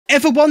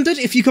Ever wondered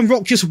if you can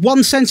rock just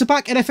one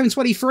centre-back in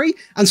FM23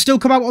 and still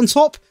come out on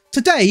top?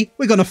 Today,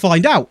 we're going to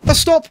find out. A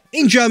stop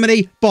in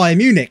Germany, Bayern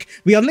Munich.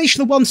 We unleashed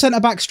the one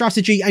centre-back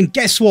strategy, and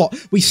guess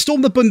what? We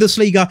stormed the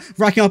Bundesliga,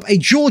 racking up a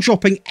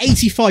jaw-dropping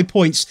 85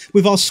 points,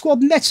 with our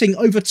squad netting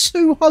over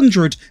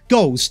 200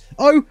 goals.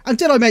 Oh, and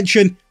did I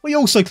mention, we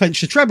also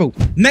clinched the treble.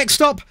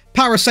 Next up,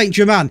 Paris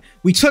Saint-Germain.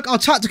 We took our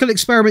tactical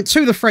experiment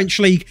to the French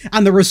league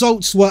and the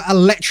results were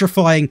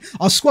electrifying.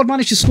 Our squad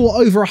managed to score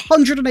over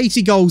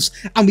 180 goals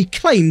and we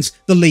claimed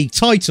the league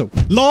title.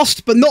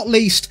 Last but not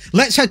least,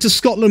 let's head to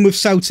Scotland with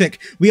Celtic.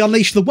 We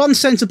unleashed the one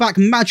centre-back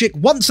magic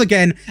once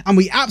again and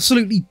we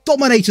absolutely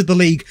dominated the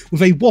league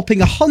with a whopping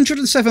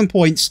 107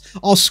 points.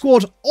 Our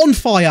squad on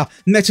fire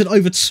netted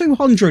over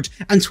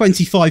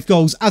 225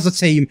 goals as a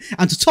team,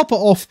 and to top it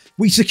off,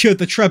 we secured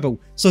the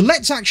treble. So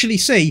let's actually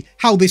see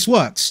how this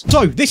works.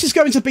 So this is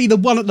going to be the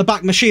one at the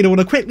back machine. I want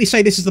to quickly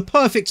say this is the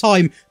perfect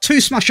time to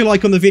smash a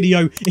like on the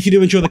video if you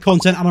do enjoy the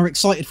content and are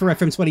excited for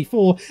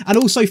FM24. And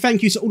also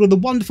thank you to all of the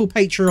wonderful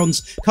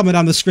Patreons coming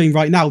down the screen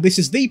right now. This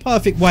is the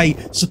perfect way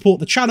to support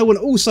the channel, and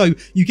also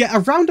you get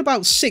around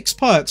about 6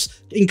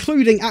 perks,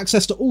 including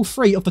access to all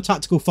 3 of the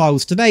tactical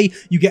files. Today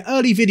you get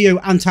early video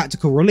and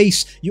tactical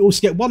release. You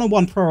also get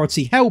one-on-one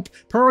priority help,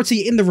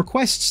 priority in the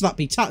requests, that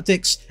be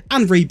tactics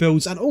and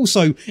rebuilds, and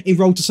also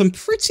enroll to some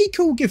pretty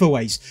cool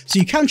giveaways. So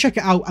you can check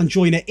it out and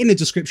join it in the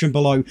description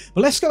below.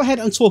 But let's go ahead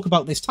and talk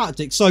about this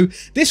tactic. So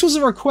this was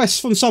a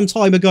request from some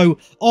time ago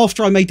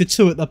after I made the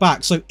 2 at the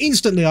back. So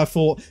instantly I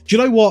thought, do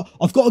you know what?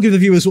 I've got to give the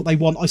viewers what they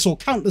want. I saw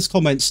countless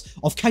comments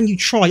of, can you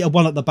try a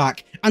 1 at the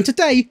back? And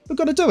today we're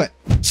going to do it.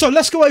 So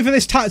let's go over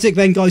this tactic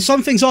then, guys.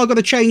 Some things are going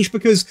to change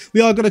because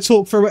we are going to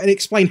talk through it and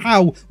explain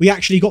how we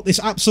actually got this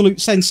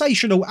absolute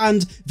sensational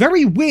and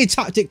very weird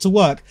tactic to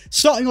work.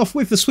 Starting off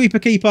with the sweeper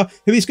keeper,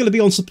 who is going to be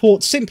on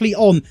support simply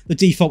on the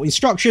default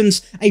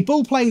instructions. A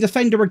ball playing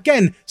defender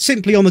again,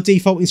 simply on the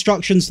default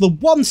instructions. The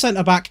one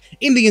centre back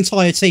in the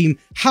entire team.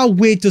 How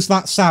weird does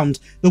that sound?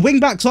 The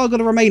wing backs are going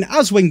to remain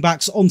as wing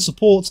backs on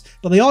support,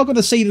 but they are going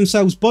to see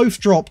themselves both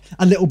drop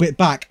a little bit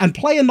back. And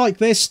playing like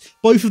this,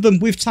 both of them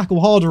with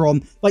tackle harder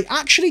on, they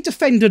actually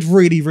defended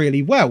really,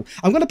 really well.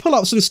 I'm going to pull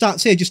up some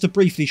stats here just to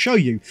briefly show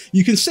you.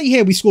 You can see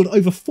here we scored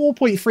over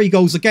 4.3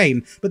 goals a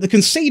game, but the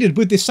conceded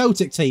with this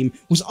Celtic team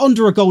was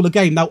under a goal a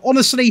game. Now,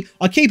 honestly,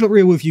 I keep it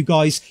real with you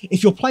guys.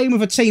 If you're playing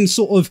with a team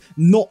sort of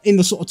not in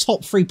the sort of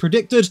top 3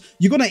 predicted,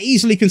 you're going to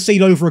easily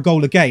concede over a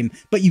goal a game,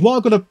 but you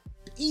are going to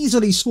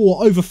easily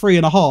score over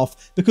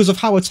 3.5 because of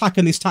how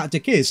attacking this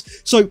tactic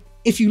is. So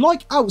if you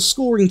like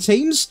outscoring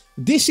teams,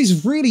 this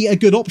is really a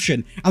good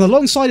option. And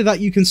alongside of that,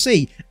 you can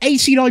see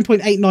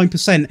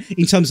 89.89%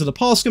 in terms of the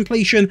pass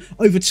completion,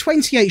 over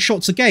 28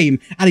 shots a game,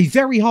 and a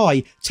very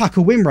high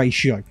tackle win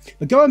ratio.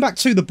 But going back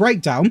to the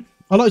breakdown,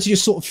 I like to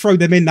just sort of throw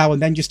them in now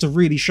and then just to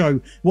really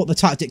show what the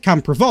tactic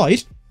can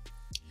provide.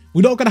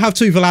 We're not going to have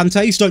 2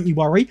 volantes, don't you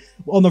worry.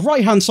 On the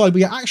right-hand side,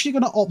 we are actually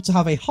going to opt to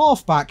have a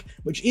halfback,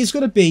 which is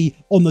going to be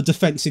on the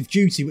defensive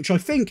duty, which I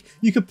think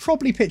you could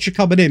probably picture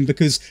coming in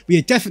because we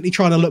are definitely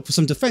trying to look for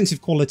some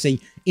defensive quality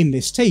in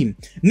this team.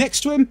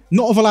 Next to him,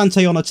 not a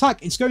volante on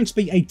attack. It's going to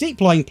be a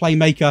deep-lying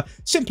playmaker,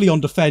 simply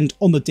on defend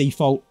on the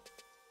default,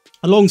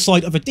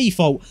 alongside of a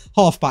default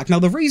halfback. Now,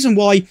 the reason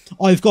why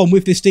I've gone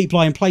with this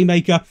deep-lying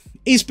playmaker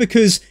is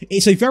because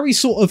it's a very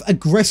sort of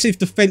aggressive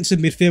defensive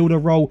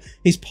midfielder role.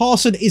 His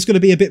passing is going to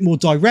be a bit more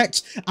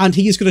direct, and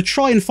he is going to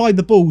try and find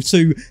the ball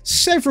to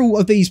several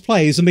of these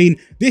players. I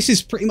mean, this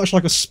is pretty much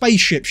like a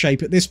spaceship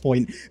shape at this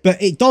point, but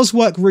it does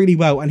work really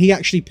well, and he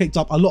actually picked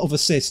up a lot of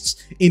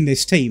assists in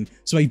this team.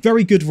 So a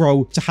very good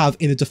role to have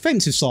in the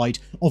defensive side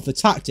of the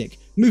tactic.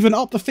 Moving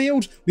up the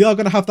field, we are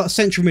going to have that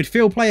central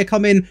midfield player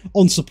come in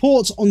on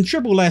support, on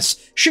dribble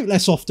less, shoot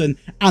less often,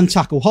 and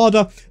tackle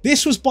harder.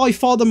 This was by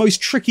far the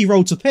most tricky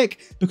role to pick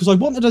because I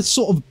wanted a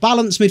sort of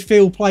balanced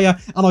midfield player,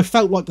 and I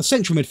felt like the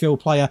central midfield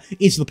player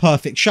is the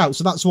perfect shout.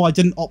 So that's why I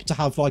didn't opt to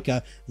have like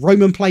a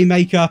Roman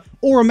playmaker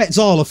or a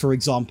Metzala, for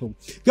example.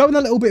 Going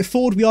a little bit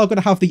forward, we are going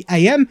to have the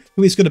AM,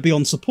 who is going to be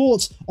on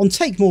support, on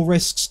take more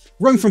risks,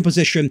 roam from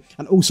position,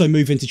 and also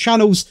move into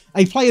channels.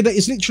 A player that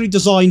is literally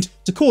designed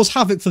to cause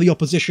havoc for the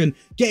opposition,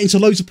 get into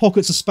loads of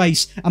pockets of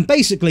space, and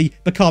basically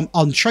become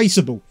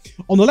untraceable.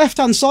 On the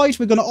left-hand side,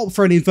 we're going to opt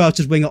for an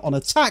inverted winger on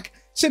attack,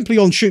 simply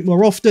on shoot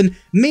more often,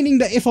 meaning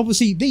that if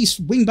obviously these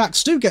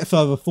wing-backs do get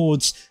further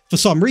forwards for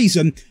some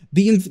reason,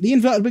 the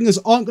inverted wingers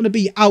aren't going to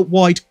be out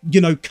wide,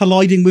 you know,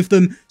 colliding with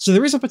them, so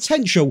there is a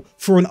potential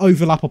for an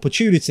overlap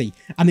opportunity,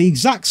 and the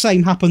exact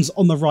same happens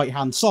on the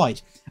right-hand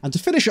side. And to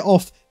finish it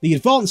off, the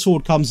advanced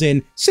forward comes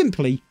in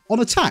simply on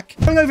attack.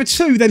 Going over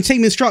to then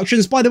team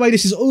instructions. By the way,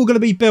 this is all going to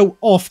be built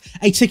off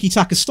a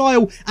tiki-taka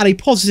style and a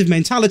positive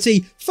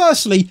mentality.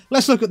 Firstly,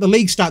 let's look at the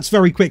league stats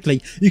very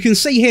quickly. You can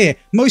see here,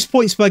 most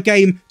points per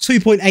game,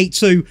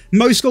 2.82,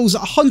 most goals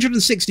at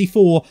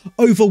 164,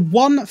 over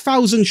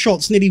 1,000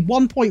 shots, nearly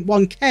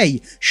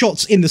 1.1k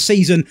shots in the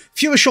season,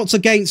 fewer shots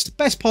against,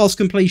 best pass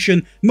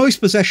completion, most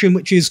possession,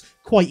 which is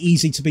quite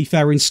easy, to be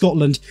fair, in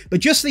Scotland.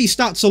 But just these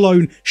stats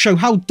alone show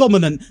how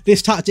dominant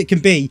this tactic can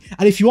be.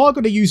 And if you are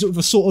going to use it with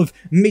a sort of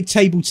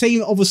mid-table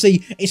team,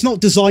 obviously it's not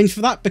designed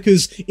for that,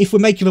 because if we're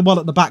making a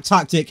one-at-the-back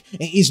tactic,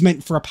 it is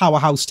meant for a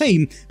powerhouse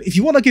team. But if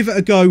you want to give it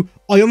a go,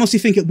 I honestly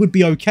think it would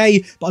be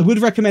okay, but I would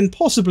recommend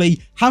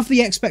possibly have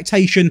the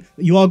expectation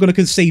that you are going to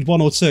concede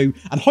 1 or 2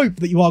 and hope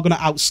that you are going to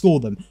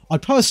outscore them. I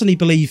personally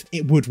believe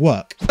it would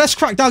work. Let's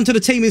crack down to the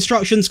team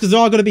instructions, because there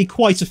are going to be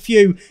quite a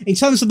few. In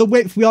terms of the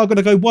width, we are going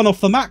to go 1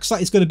 off the max.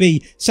 That is going to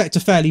be set to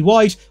fairly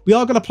wide. We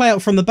are going to play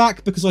out from the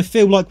back, because I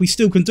feel like we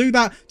still can do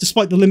that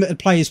despite the limited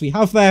players we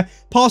have there.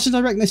 Passing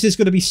directness is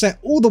going to be set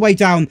all the way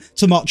down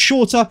to much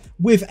shorter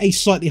with a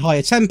slightly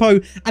higher tempo.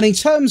 And in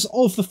terms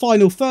of the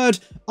final third,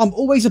 I'm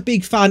always a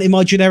big fan in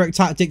my generic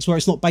tactics where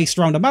it's not based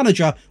around a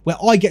manager, where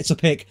I get to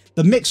pick.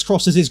 The mixed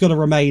crosses is going to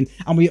remain,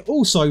 and we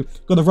also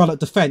got to run at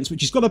defence,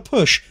 which is going to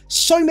push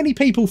so many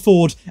people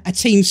forward, a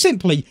team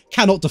simply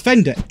cannot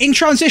defend it. In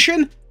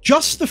transition,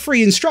 just the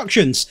 3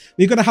 instructions.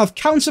 We're going to have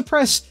counter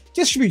press,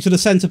 distribute to the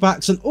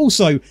centre-backs, and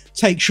also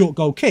take short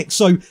goal kicks.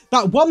 So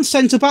that one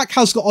centre-back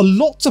has got a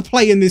lot to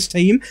play in this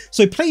team,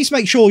 so please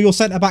make sure your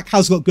centre-back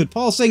has got good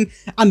passing.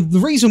 And the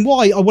reason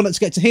why I wanted to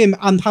get to him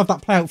and have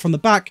that play out from the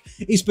back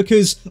is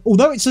because,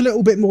 although it's a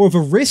little bit more of a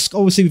risk,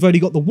 obviously we've only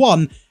got the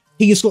 1,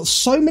 he has got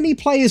so many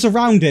players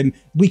around him,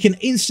 we can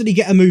instantly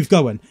get a move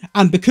going.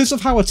 And because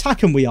of how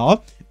attacking we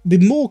are, the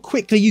more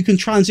quickly you can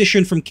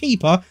transition from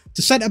keeper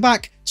to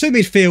centre-back to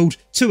midfield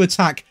to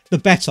attack, the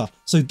better.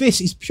 So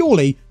this is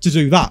purely to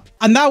do that.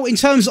 And now in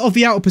terms of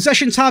the out of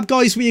possession tab,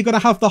 guys, we are going to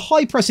have the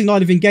high pressing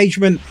line of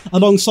engagement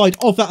alongside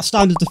of that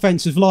standard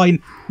defensive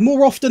line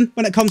more often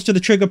when it comes to the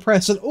trigger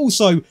press, and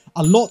also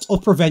a lot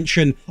of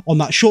prevention on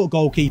that short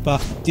goalkeeper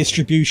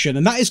distribution.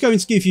 And that is going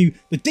to give you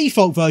the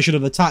default version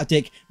of the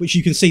tactic, which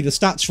you can see the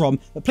stats from.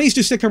 But please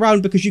do stick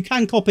around, because you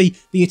can copy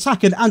the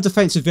attacking and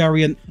defensive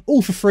variant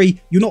all for free.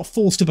 You're not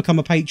forced to become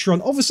a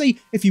patron. Obviously,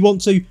 if you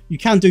want to, you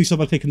can do so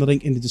by clicking the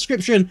link in the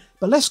description.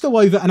 But let's go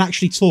over and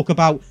actually talk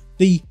about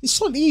the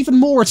slightly even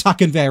more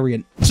attacking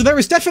variant. So there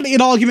is definitely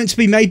an argument to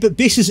be made that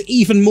this is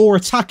even more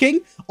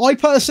attacking. I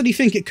personally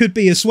think it could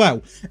be as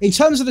well. In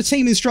terms of the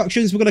team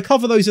instructions, we're going to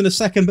cover those in a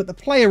second, but the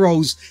player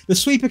roles, the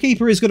sweeper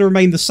keeper is going to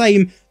remain the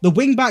same. The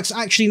wing backs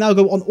actually now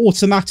go on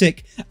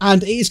automatic,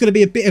 and it is going to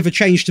be a bit of a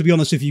change, to be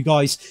honest with you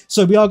guys.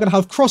 So we are going to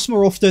have cross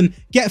more often,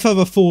 get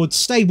further forward,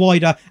 stay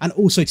wider, and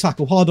also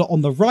tackle harder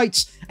on the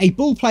right. A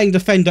ball playing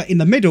defender in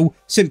the middle,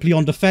 simply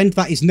on defend.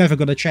 That is never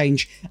going to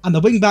change. And the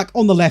wing back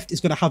on the left is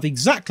going to have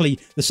exactly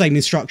the same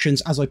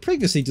instructions as I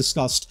previously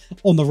discussed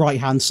on the right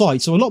hand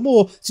side. So a lot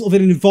more sort of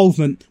an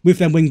involvement with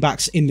them wing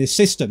backs in this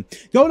system.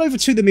 Going over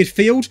to the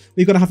midfield,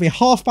 we're going to have a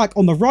halfback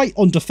on the right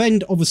on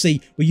defend.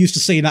 Obviously we're used to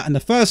seeing that in the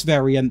first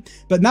variant,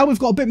 but now we've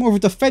got a bit more of a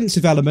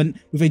defensive element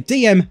with a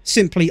DM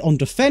simply on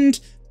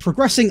defend.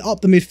 Progressing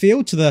up the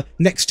midfield to the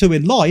next 2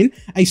 in line,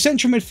 a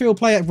central midfield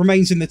player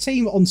remains in the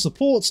team on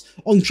support,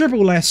 on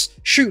dribble less,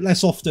 shoot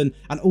less often,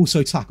 and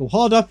also tackle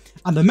harder.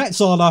 And the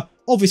Metzala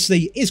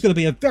obviously is going to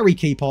be a very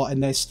key part in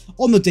this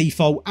on the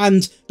default,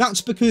 and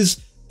that's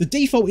because the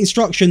default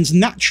instructions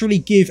naturally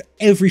give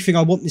everything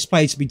I want this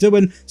player to be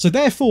doing, so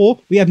therefore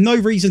we have no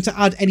reason to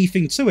add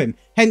anything to him,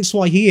 hence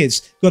why he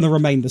is going to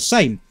remain the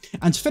same.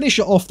 And to finish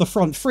it off, the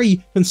front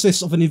 3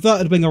 consists of an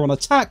inverted winger on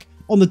attack,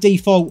 on the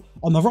default,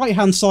 on the right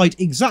hand side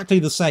exactly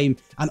the same,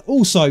 and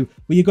also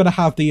you're going to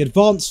have the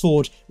advanced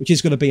forward, which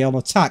is going to be on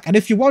attack. And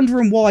if you're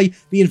wondering why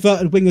the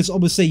inverted wingers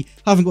obviously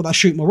haven't got that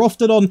shoot more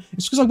often on,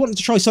 it's because I wanted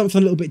to try something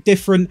a little bit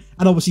different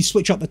and obviously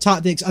switch up the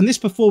tactics, and this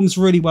performs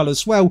really well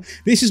as well.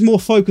 This is more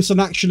focused on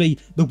actually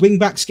the wing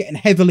backs getting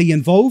heavily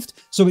involved,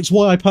 so it's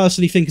why I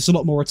personally think it's a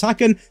lot more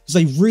attacking, because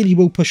they really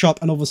will push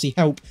up and obviously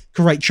help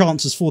create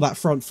chances for that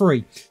front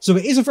 3. So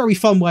it is a very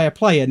fun way of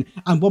playing,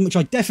 and one which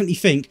I definitely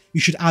think you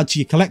should add to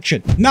your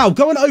collection. Now,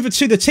 going over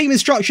to the team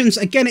instructions,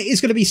 again, it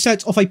is going to be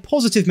set off a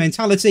positive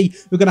mentality.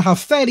 We're going to have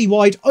fairly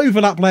wide,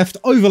 overlap left,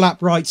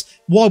 overlap right,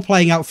 while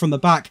playing out from the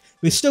back.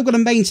 We're still going to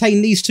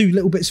maintain these 2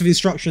 little bits of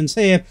instructions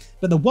here,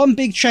 but the one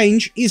big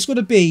change is going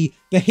to be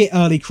the hit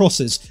early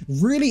crosses,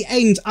 really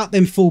aimed at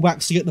them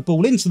fullbacks to get the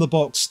ball into the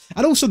box,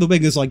 and also the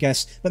wingers, I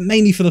guess, but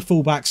mainly for the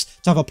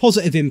fullbacks to have a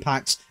positive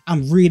impact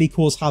and really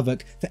cause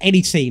havoc for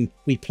any team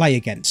we play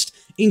against.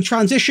 In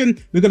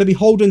transition, we're going to be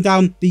holding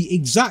down the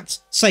exact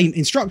same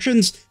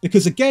instructions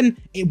because, again,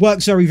 it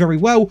works very, very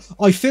well.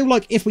 I feel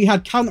like if we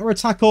had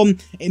counter-attack on,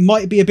 it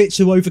might be a bit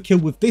too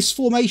overkill with this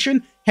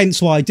formation,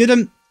 hence why I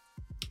didn't.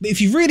 But if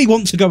you really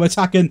want to go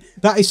attacking,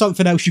 that is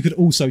something else you could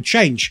also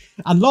change.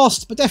 And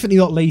last, but definitely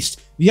not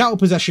least, the out of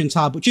possession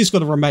tab, which is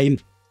going to remain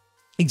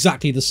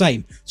exactly the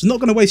same. So not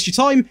going to waste your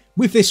time.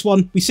 With this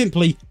one, we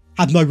simply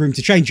had no room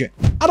to change it.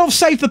 And I've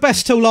saved the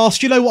best till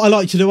last. You know what I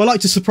like to do? I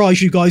like to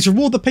surprise you guys,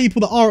 reward the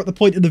people that are at the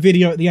point of the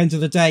video at the end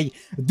of the day.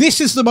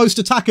 This is the most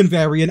attacking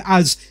variant,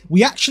 as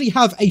we actually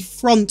have a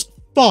front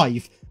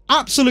 5.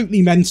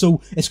 absolutely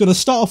mental. It's going to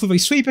start off with a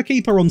sweeper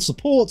keeper on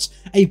support,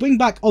 a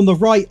wingback on the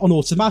right on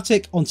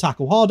automatic on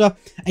tackle harder,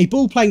 a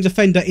ball playing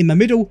defender in the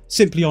middle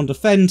simply on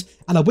defend,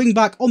 and a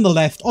wingback on the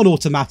left on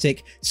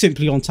automatic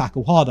simply on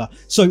tackle harder.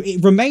 So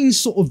it remains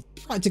sort of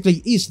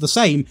practically is the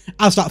same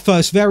as that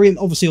first variant,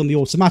 obviously on the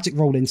automatic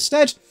role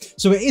instead.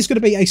 So it is going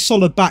to be a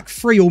solid back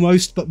three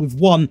almost, but with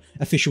one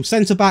official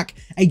centre back,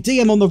 a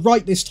DM on the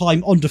right this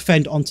time on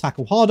defend on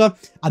tackle harder,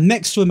 and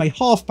next to him a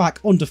halfback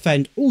on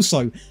defend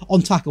also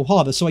on tackle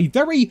harder. So a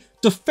very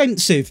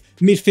defensive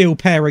midfield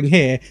pairing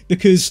here,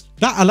 because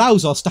that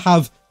allows us to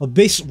have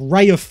this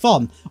ray of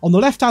fun. On the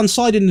left-hand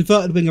side, an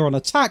inverted winger on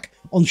attack,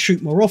 on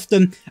shoot more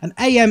often, an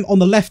AM on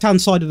the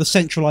left-hand side of the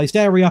centralised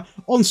area,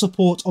 on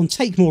support, on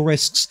take more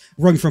risks,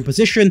 roam from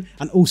position,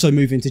 and also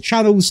move into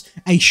channels.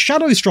 A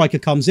shadow striker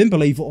comes in,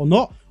 believe it or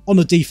not, on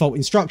the default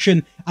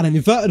instruction, and an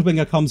inverted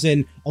winger comes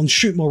in on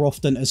shoot more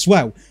often as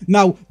well.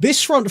 Now,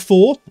 this front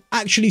four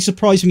actually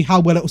surprised me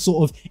how well it was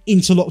sort of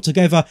interlocked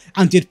together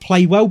and did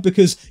play well,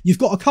 because you've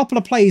got a couple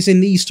of players in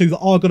these two that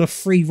are going to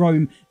free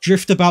roam,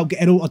 drift about,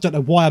 getting all, I don't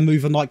know why I'm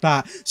moving like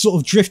that, sort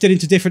of drifted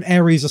into different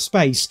areas of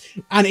space,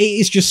 and it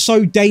is just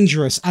so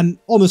dangerous. And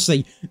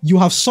honestly, you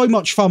have so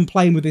much fun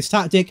playing with this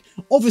tactic.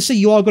 Obviously,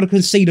 you are going to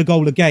concede a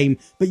goal a game,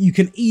 but you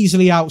can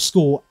easily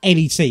outscore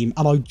any team,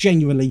 and I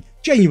genuinely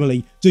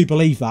do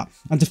believe that.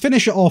 And to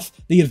finish it off,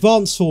 the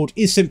advanced forward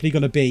is simply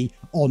going to be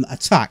on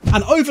attack.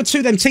 And over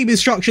to them team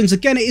instructions,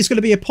 again, it is going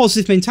to be a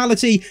positive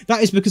mentality.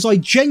 That is because I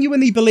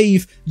genuinely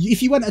believe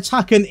if you went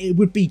attacking, it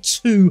would be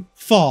too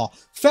far.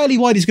 Fairly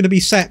wide is going to be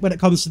set when it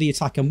comes to the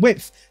attack and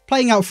width.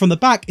 Playing out from the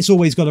back is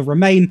always going to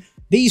remain.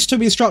 These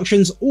two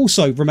instructions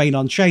also remain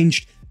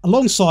unchanged,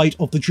 alongside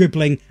of the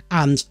dribbling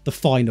and the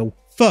final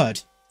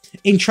third.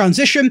 In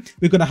transition,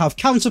 we're going to have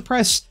counter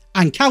press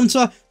and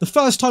counter. The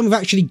first time we've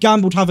actually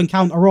gambled having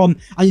counter on,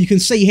 and you can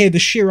see here the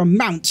sheer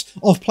amount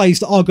of plays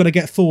that are going to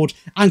get forward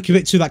and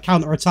commit to that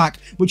counter attack,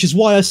 which is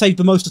why I saved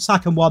the most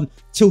attacking one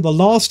till the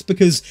last,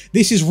 because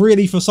this is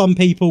really for some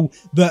people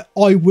that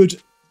I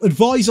would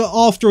advise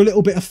after a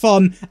little bit of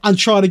fun and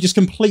try to just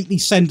completely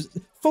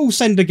full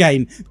send a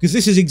game, because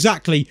this is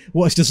exactly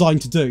what it's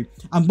designed to do.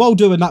 And while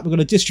doing that, we're going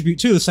to distribute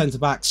to the centre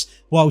backs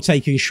while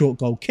taking short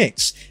goal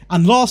kicks.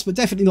 And last but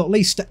definitely not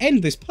least, to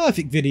end this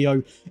perfect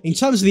video, in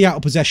terms of the out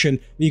of possession,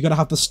 you're going to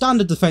have the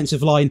standard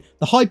defensive line,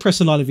 the high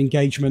pressing line of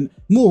engagement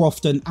more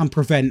often, and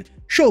prevent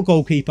short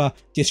goalkeeper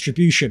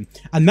distribution.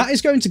 And that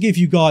is going to give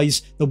you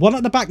guys the one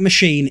at the back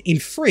machine in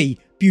 3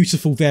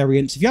 beautiful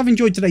variants. If you have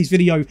enjoyed today's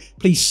video,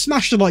 please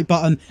smash the like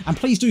button, and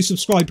please do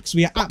subscribe, because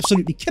we are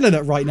absolutely killing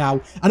it right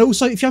now. And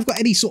also, if you have got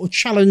any sort of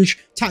challenge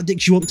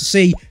tactics you want to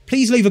see,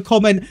 please leave a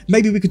comment.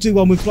 Maybe we could do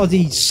one with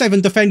bloody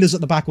 7 defenders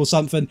at the back or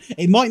something.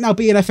 It might now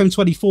be an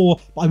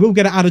FM24, but I will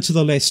get it added to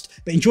the list.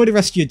 But enjoy the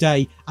rest of your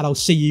day, and I'll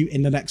see you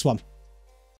in the next one.